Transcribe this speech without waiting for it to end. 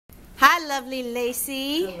Hi, lovely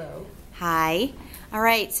Lacy. Hello. Hi. All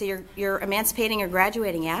right, so you're emancipating or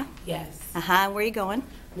graduating, yeah? Yes. Uh-huh. Where are you going?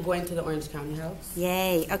 I'm going to the Orange County House.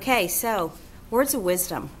 Yay. Okay, so words of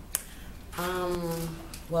wisdom.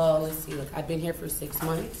 Well, let's see. Look, I've been here for 6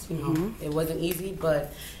 months. You know, It wasn't easy,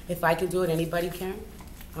 but if I can do it, anybody can.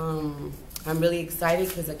 I'm really excited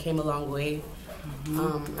because I came a long way.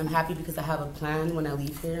 I'm happy because I have a plan when I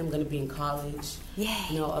leave here. I'm going to be in college. Yay.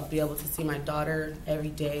 You know, I'll be able to see my daughter every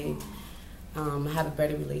day. I have a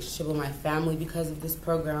better relationship with my family because of this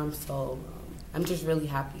program, so I'm just really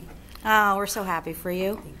happy. Oh, we're so happy for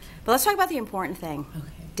you. But let's talk about the important thing. Okay.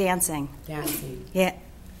 Dancing. Dancing. Yeah.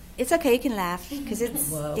 It's okay, you can laugh, because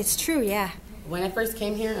it's true, yeah. When I first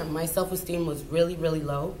came here, my self-esteem was really, really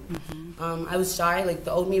low. I was shy. Like,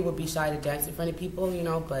 the old me would be shy to dance in front of people, you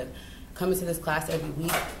know, but coming to this class every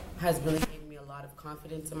week has really given me a lot of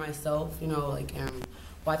confidence in myself, you know, like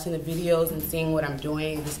watching the videos and seeing what I'm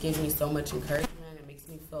doing just gives me so much encouragement. It makes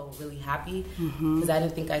me feel really happy because I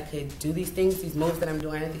didn't think I could do these things, these moves that I'm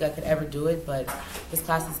doing. I didn't think I could ever do it, but this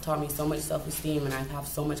class has taught me so much self-esteem, and I have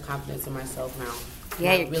so much confidence in myself now.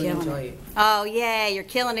 Yeah, you're really killing enjoy it. it. Oh, yeah, you're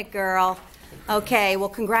killing it, girl. Okay, well,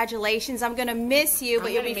 congratulations. I'm going to miss you,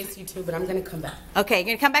 but you'll be miss you too, but I'm going to come back. Okay, you're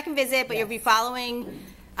going to come back and visit, but you'll be following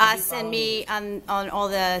us and me on all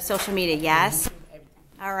the social media, yes?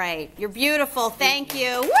 All right. You're beautiful. Thank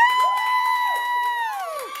you. Woo!